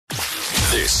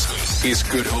This is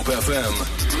Good Hope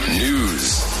FM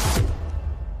News.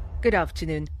 Good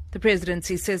afternoon. The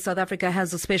Presidency says South Africa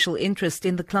has a special interest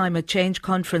in the climate change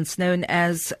conference known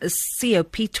as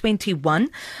COP21,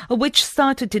 which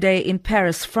started today in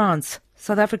Paris, France.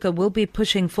 South Africa will be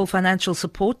pushing for financial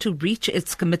support to reach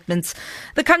its commitments.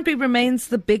 The country remains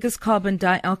the biggest carbon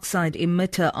dioxide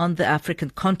emitter on the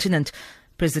African continent.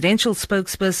 Presidential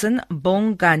spokesperson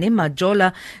Bongani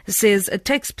Majola says it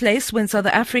takes place when South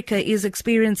Africa is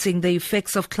experiencing the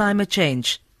effects of climate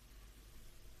change.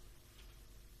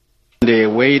 The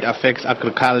way it affects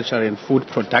agriculture and food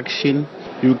production,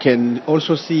 you can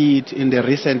also see it in the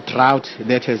recent drought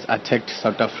that has attacked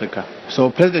South Africa. So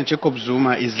President Jacob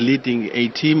Zuma is leading a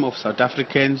team of South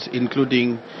Africans,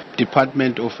 including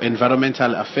Department of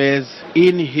Environmental Affairs.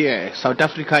 In here, South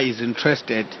Africa is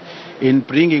interested in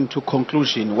bringing to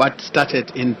conclusion what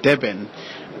started in Durban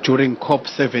during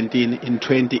COP17 in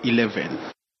 2011.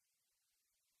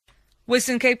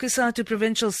 Western Cape Kusatu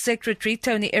Provincial Secretary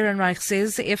Tony Ehrenreich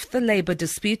says if the labour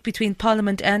dispute between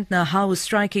Parliament and Nahawu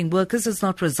striking workers is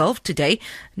not resolved today,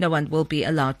 no one will be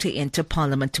allowed to enter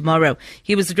Parliament tomorrow.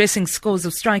 He was addressing scores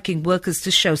of striking workers to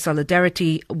show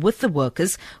solidarity with the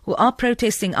workers who are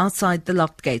protesting outside the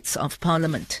locked gates of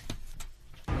Parliament.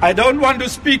 I don't want to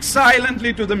speak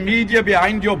silently to the media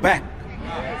behind your back.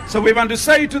 So we want to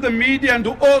say to the media and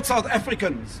to all South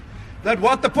Africans that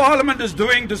what the Parliament is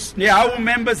doing to Nahawu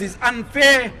members is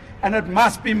unfair and it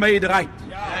must be made right.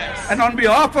 Yes. And on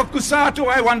behalf of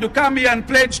Kusatu, I want to come here and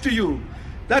pledge to you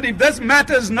that if this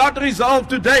matter is not resolved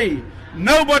today,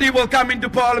 nobody will come into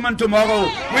Parliament tomorrow. We'll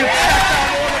shut down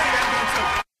all of the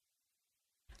entrances.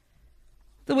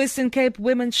 The Western Cape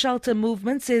Women's Shelter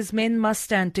Movement says men must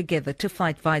stand together to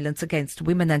fight violence against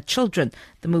women and children.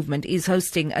 The movement is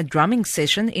hosting a drumming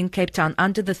session in Cape Town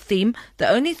under the theme, "The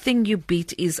Only Thing You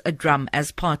Beat Is a Drum,"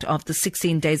 as part of the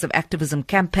 16 Days of Activism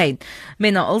campaign.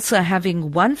 Men are also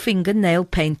having one fingernail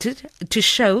painted to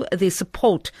show their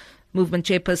support. Movement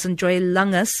chairperson Joy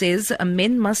Langer says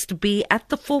men must be at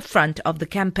the forefront of the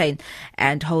campaign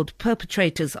and hold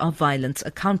perpetrators of violence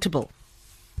accountable.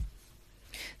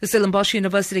 The Stellenbosch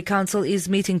University Council is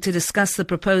meeting to discuss the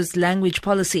proposed language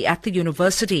policy at the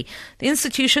university. The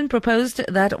institution proposed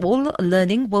that all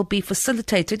learning will be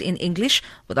facilitated in English,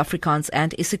 with Afrikaans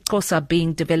and isiXhosa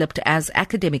being developed as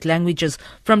academic languages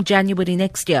from January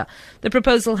next year. The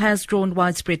proposal has drawn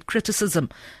widespread criticism.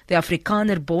 The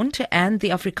Afrikanerbond and the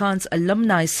Afrikaans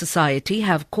Alumni Society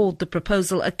have called the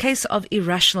proposal a case of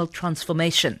irrational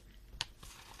transformation.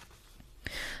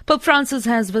 Pope Francis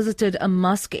has visited a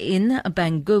mosque in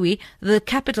Bangui, the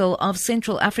capital of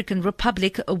Central African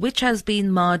Republic, which has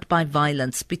been marred by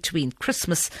violence between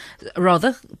Christians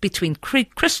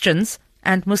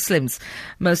and Muslims.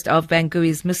 Most of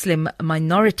Bangui's Muslim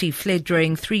minority fled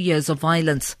during 3 years of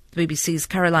violence. The BBC's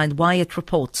Caroline Wyatt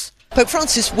reports. Pope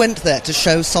Francis went there to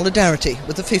show solidarity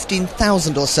with the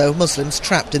 15,000 or so Muslims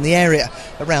trapped in the area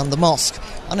around the mosque,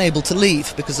 unable to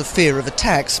leave because of fear of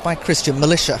attacks by Christian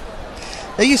militia.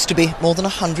 There used to be more than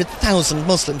 100,000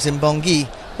 Muslims in Bangui,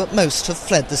 but most have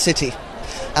fled the city.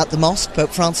 At the mosque,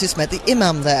 Pope Francis met the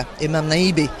imam there, Imam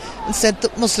Naibi, and said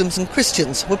that Muslims and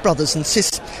Christians were brothers and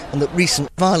sisters, and that recent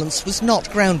violence was not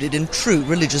grounded in true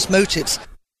religious motives.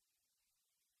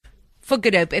 For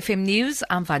Good Hope FM News,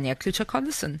 I'm Vanya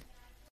Kluter-Collison.